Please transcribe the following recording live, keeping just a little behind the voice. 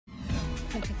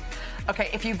Okay,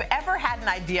 if you've ever had an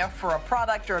idea for a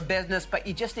product or a business, but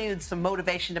you just needed some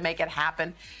motivation to make it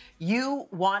happen, you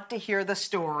want to hear the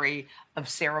story of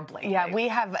Sara Blakely. Yeah, we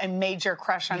have a major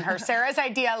crush on her. Sara's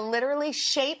idea literally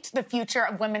shaped the future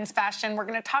of women's fashion. We're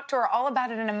going to talk to her all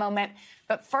about it in a moment.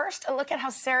 But first, a look at how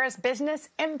Sara's business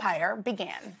empire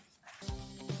began.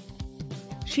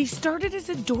 She started as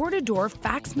a door-to-door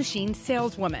fax machine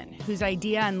saleswoman whose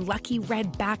idea and lucky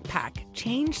red backpack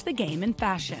changed the game in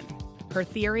fashion. Her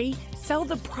theory, sell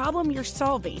the problem you're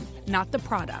solving, not the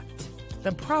product.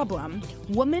 The problem,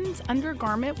 women's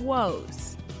undergarment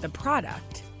woes. The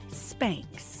product,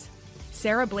 Spanx.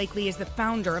 Sara Blakely is the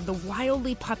founder of the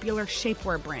wildly popular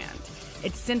shapewear brand.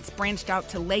 It's since branched out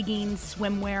to leggings,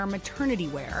 swimwear, maternity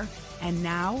wear, and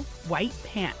now white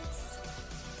pants.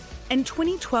 In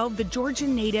 2012, the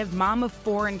Georgian native, mom of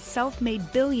four, and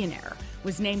self-made billionaire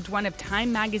was named one of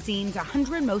Time magazine's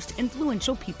 100 most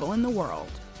influential people in the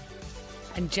world.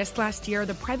 And just last year,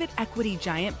 the private equity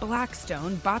giant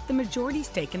Blackstone bought the majority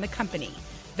stake in the company,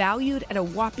 valued at a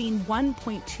whopping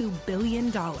 $1.2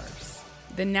 billion.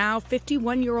 The now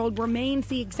 51-year-old remains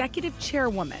the executive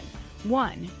chairwoman,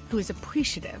 one who is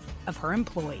appreciative of her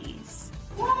employees.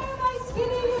 Why am I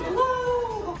skinny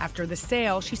blue? After the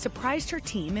sale, she surprised her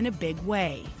team in a big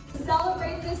way. To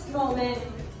celebrate this moment,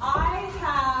 I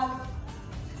have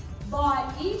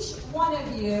bought each one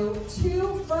of you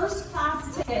 2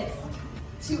 first-class tickets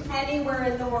to anywhere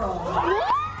in the world.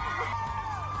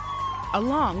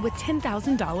 Along with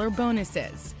 $10,000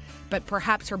 bonuses. But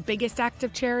perhaps her biggest act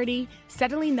of charity,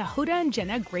 settling the Hoda and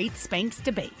Jenna Great Spanx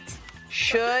debate.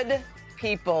 Should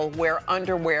people wear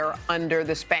underwear under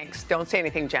the Spanx? Don't say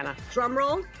anything, Jenna. Drum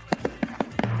roll.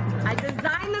 I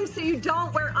designed them so you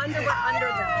don't wear underwear under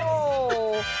them.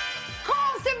 Oh!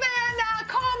 Call Savannah!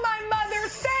 Call my mother!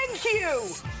 Thank you!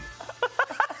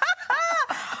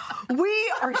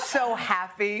 We are so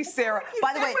happy, Sara.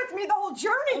 By the way, with me the whole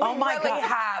journey. oh my really God,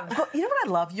 have. But you know what I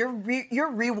love? You're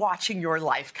rewatching your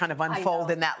life kind of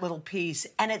unfold in that little piece,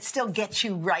 and it still gets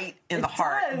you right in the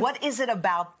heart. Does. What is it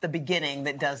about the beginning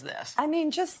that does this? I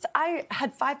mean, I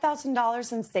had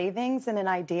 $5,000 in savings and an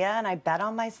idea, and I bet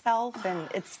on myself, and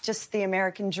it's just the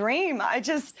American dream. I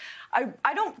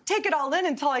don't take it all in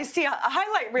until I see a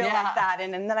highlight reel like that,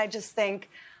 and then I just think,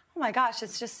 oh my gosh,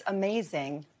 it's just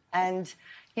amazing. And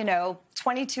you know,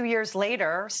 22 years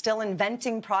later, still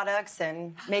inventing products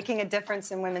and making a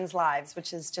difference in women's lives,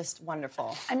 which is just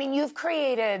wonderful. I mean, you've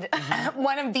created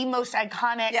one of the most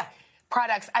iconic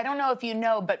products. I don't know if you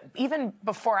know, but even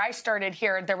before I started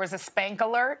here, there was a Spank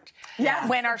alert. Yes,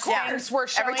 when our Spanks were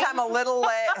showing. Every time a little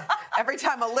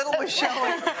was showing.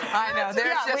 I know,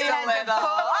 there's just a little.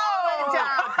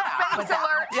 Spanx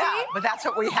alert. Yeah, but that's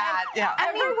what we had. Yeah.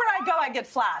 Everywhere I go, I get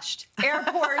flashed.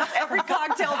 Airports, every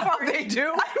cocktail party. They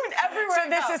do? I mean, everywhere I So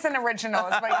go. this is an original,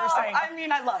 is what you're saying. I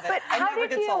mean, I love it. But I how never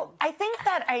did get you? sold. I think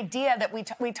that idea that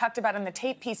we talked about in the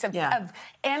tape piece of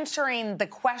answering the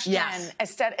question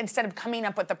instead of coming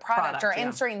up with the product or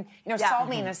answering,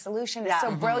 solving a solution is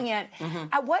so brilliant.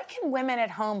 What can women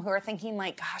at home who are thinking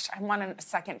like, gosh, I want a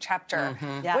second chapter?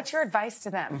 What's your advice to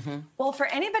them? Well, for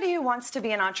anybody who wants to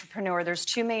be an entrepreneur, there's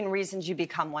 2 main reasons you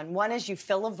become one. One is you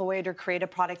fill a void or create a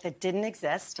product that didn't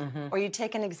exist, or you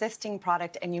take an existing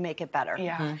product and you make it better.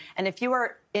 And if you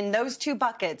are in those 2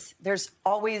 buckets, there's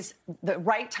always the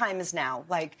right time is now.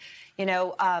 Like,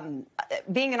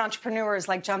 being an entrepreneur is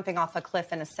like jumping off a cliff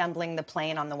and assembling the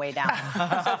plane on the way down.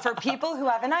 So for people who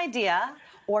have an idea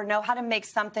or know how to make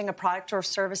something, a product or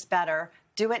service better,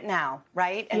 do it now,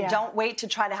 right? And don't wait to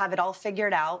try to have it all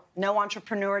figured out. No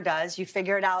entrepreneur does. You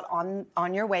figure it out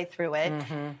on your way through it.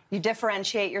 You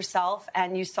differentiate yourself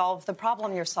and you solve the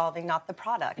problem you're solving, not the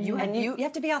product. You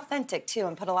have to be authentic, too,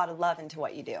 and put a lot of love into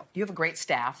what you do. You have a great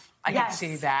staff. I can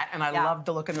see that, and I love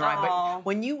the look in their eye. But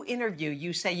when you interview,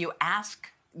 you say you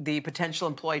ask the potential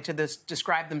employee to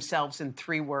describe themselves in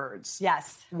 3 words.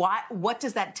 Yes. What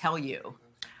does that tell you?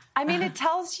 I mean, it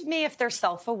tells me if they're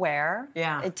self-aware.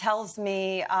 Yeah. It tells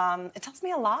me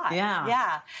a lot. Yeah.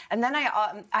 Yeah. And then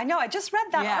I know I just read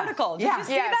that article. Did you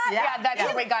see that? Yeah, that's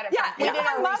where we got it from. We did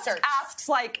our research. Asks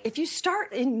like, if you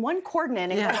start in one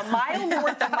coordinate and go a mile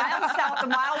north, a mile south, a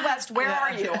mile west, where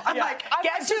are you? I'm like,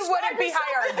 guess who wouldn't be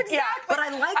hired? Exactly. But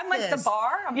I like I'm like the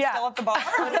bar. I'm still at the bar.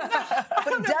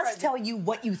 But it does tell you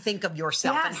what you think of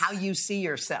yourself and how you see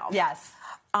yourself. Yes.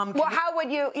 Well, how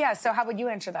would you? Yeah. So how would you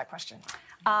answer that question?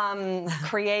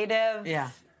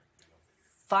 Creative,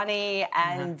 funny,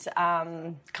 and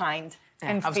kind.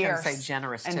 And I was fierce. going to say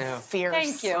generous, too. And fierce.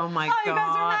 Thank you. Oh, my God. You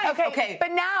guys are nice. Okay,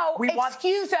 but now,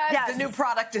 excuse us. The new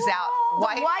product is out.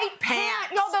 White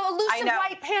pants. No, the elusive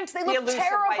white pants. They look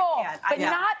terrible. But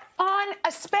not on a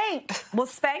Spanx. Well,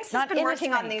 Spanx has been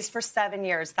working on these for 7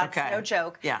 years. That's no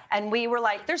joke. Yeah. And we were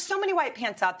like, there's so many white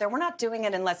pants out there. We're not doing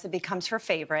it unless it becomes her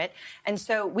favorite. And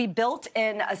so we built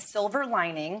in a silver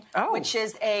lining, which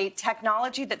is a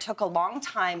technology that took a long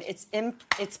time.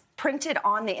 It's printed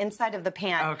on the inside of the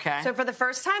pant. Okay. So for the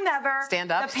first time ever,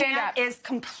 stand up. The pant is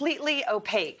completely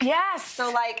opaque. Yes. So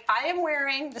like I am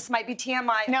wearing, this might be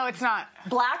TMI. No, it's not.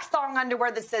 Black thong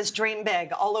underwear that says "Dream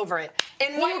Big" all over it.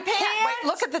 In white pants. Wait,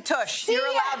 look at the tush. You're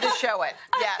allowed to show it.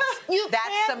 Yes.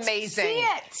 That's amazing. See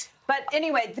it. But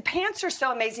anyway, the pants are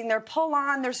so amazing. They're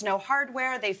pull-on. There's no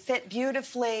hardware. They fit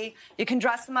beautifully. You can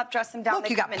dress them up, dress them down. Look,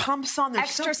 you got pumps on. They're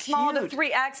extra so small to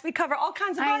cute. 3X. We cover all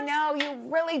kinds of butts. I know,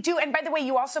 you really do. And by the way,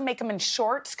 you also make them in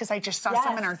shorts, because I just saw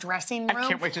some in our dressing room. I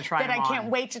can't wait to try them on. I can't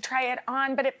wait to try it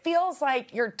on. But it feels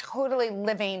like you're totally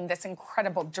living this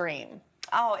incredible dream.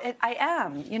 Oh, I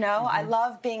am. You know, I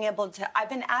love being able to. I've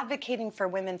been advocating for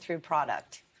women through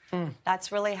product.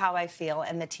 That's really how I feel,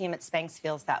 and the team at Spanx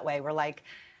feels that way. We're like,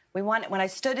 when I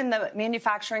stood in the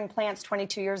manufacturing plants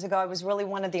 22 years ago, I was really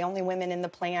one of the only women in the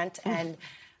plant, and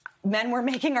men were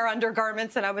making our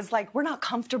undergarments, and I was like, we're not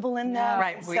comfortable in them.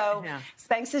 Right. So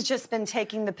Spanx has just been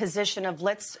taking the position of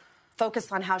let's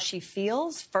focus on how she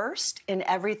feels first in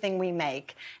everything we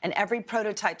make. And every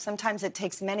prototype, sometimes it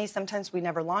takes many, sometimes we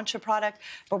never launch a product,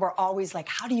 but we're always like,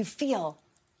 how do you feel?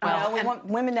 Well, we want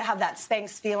women to have that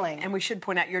Spanx feeling. And we should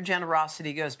point out your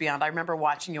generosity goes beyond. I remember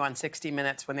watching you on 60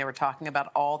 Minutes when they were talking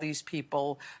about all these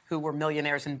people who were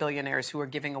millionaires and billionaires who were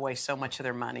giving away so much of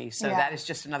their money. So that is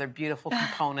just another beautiful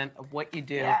component of what you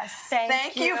do. Yes.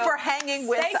 Thank you for hanging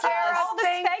with us. All the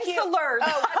Spanx alerts.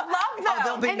 I love them.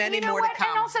 There'll be many more to come.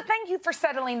 And also, thank you for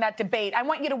settling that debate. I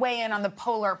want you to weigh in on the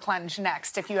polar plunge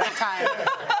next, if you have time.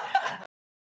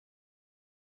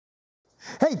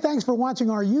 Hey, thanks for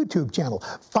watching our YouTube channel.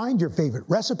 Find your favorite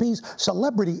recipes,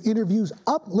 celebrity interviews,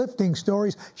 uplifting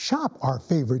stories, shop our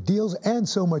favorite deals, and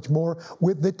so much more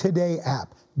with the Today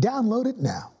app. Download it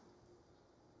now.